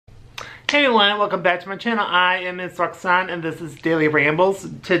Hey everyone, welcome back to my channel. I am Ms. Roxanne and this is Daily Rambles.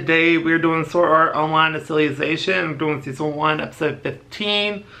 Today we're doing Sword Art Online Alicization. I'm doing Season 1, Episode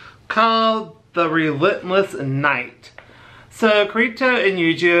 15, called The Relentless Night. So Kirito and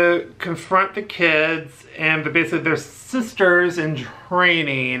Yuji confront the kids, and they're basically their sisters in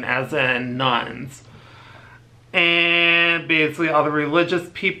training, as in nuns. And basically all the religious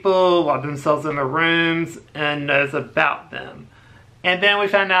people lock themselves in their rooms and knows about them. And then we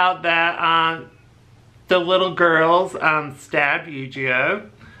found out that the little girls stabbed Yuji,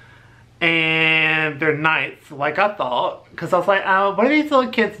 and they're knights, like I thought. Because I was like, what are these little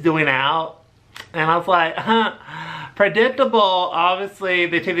kids doing out? And I was like, predictable. Obviously,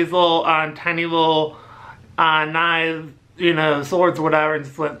 they take these little tiny little knives, you know, swords or whatever, and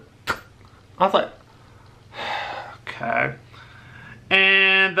just went. I was like, okay.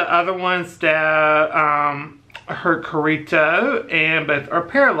 And the other one stabbed hurt Kirito, and both are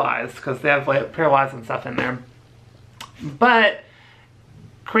paralyzed because they have like paralyzed and stuff in there. But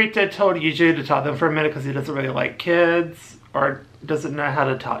Kirito told Yuji to talk to them for a minute because he doesn't really like kids or doesn't know how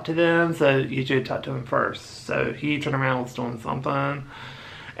to talk to them, so Yuji talked to him first. So he turned around and was doing something.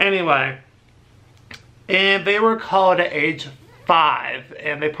 Anyway, and they were called at age 5,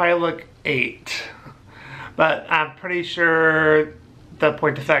 and they probably look 8. But I'm pretty sure the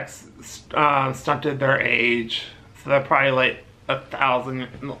point effects stunted their age, so they're probably like 1,000.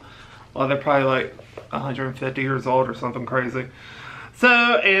 Well, they're probably like 150 years old or something crazy. So,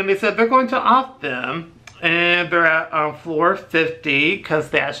 and they said they're going to off them, and they're at floor 50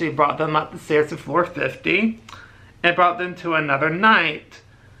 because they actually brought them up the stairs to floor 50 and brought them to another night.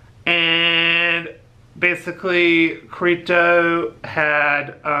 And basically, Kirito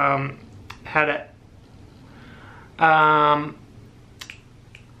had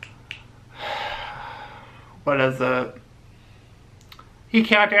what is it? He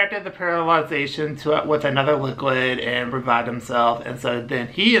counteracted the paralyzation with another liquid and revived himself, and so then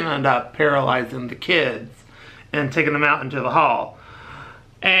he ended up paralyzing the kids and taking them out into the hall.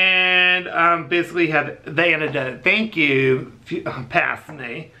 And basically they ended up, thank you, past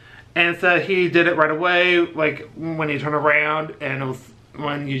me. And so he did it right away, like when he turned around, and it was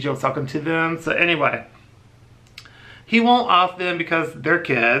when Yuji was talking to them. So anyway, he won't off them because they're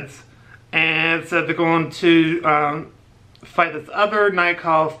kids. And so they're going to fight this other knight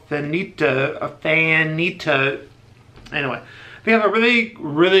called Fanito. Anyway, they have a really,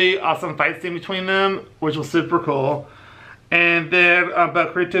 really awesome fight scene between them, which was super cool. And then,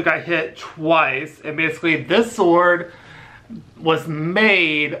 but Kirito got hit twice. And basically, this sword was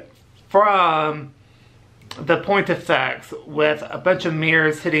made from the point effects with a bunch of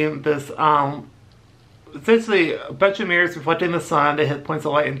mirrors hitting this, essentially a bunch of mirrors reflecting the sun that hit points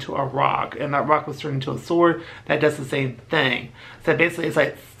of light into a rock, and that rock was turned into a sword that does the same thing. So basically it's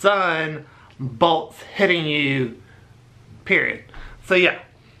like sun bolts hitting you, period. So yeah.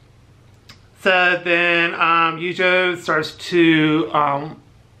 So then Yuji starts to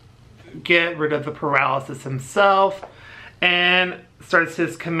get rid of the paralysis himself and starts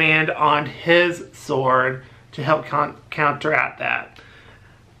his command on his sword to help counteract that.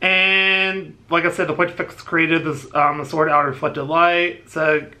 And like I said, the point effects created this the sword out of reflected light.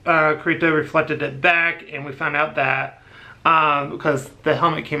 So Kirito reflected it back, and we found out that because the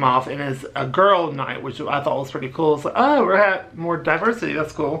helmet came off and it's a girl knight, which I thought was pretty cool. So we're at more diversity.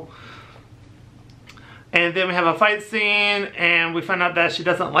 That's cool. And then we have a fight scene, and we find out that she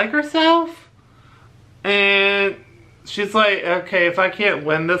doesn't like herself, and she's like, okay, if I can't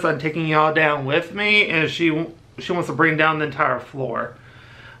win this, I'm taking y'all down with me. And she wants to bring down the entire floor.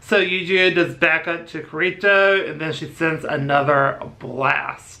 So Yuji does back up to Kirito, and then she sends another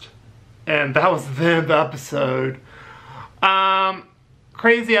blast. And that was the end of the episode.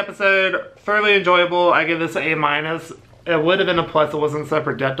 Crazy episode, thoroughly enjoyable. I give this an A-. It would have been a plus. It wasn't so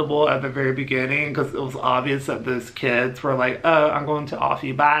predictable at the very beginning, because it was obvious that those kids were like, oh, I'm going to off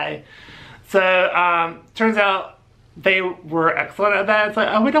you, bye. So, turns out they were excellent at that. It's like,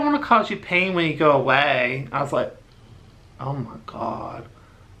 oh, we don't want to cause you pain when you go away. I was like, oh my god.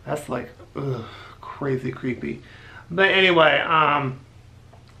 That's like, ugh, crazy creepy. But anyway, I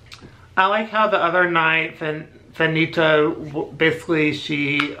like how the other knight, Fanito, basically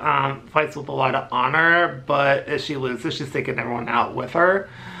she fights with a lot of honor, but if she loses, she's taking everyone out with her.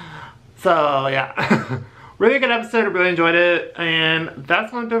 So yeah, really good episode. I really enjoyed it, and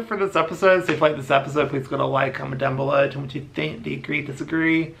that's going to do it for this episode. So if you like this episode, please go to like, comment down below, tell me what you think, do you agree,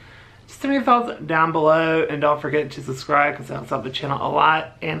 disagree. Just send me your thoughts down below, and don't forget to subscribe because that helps out the channel a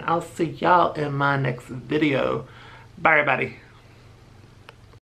lot. And I'll see y'all in my next video. Bye everybody.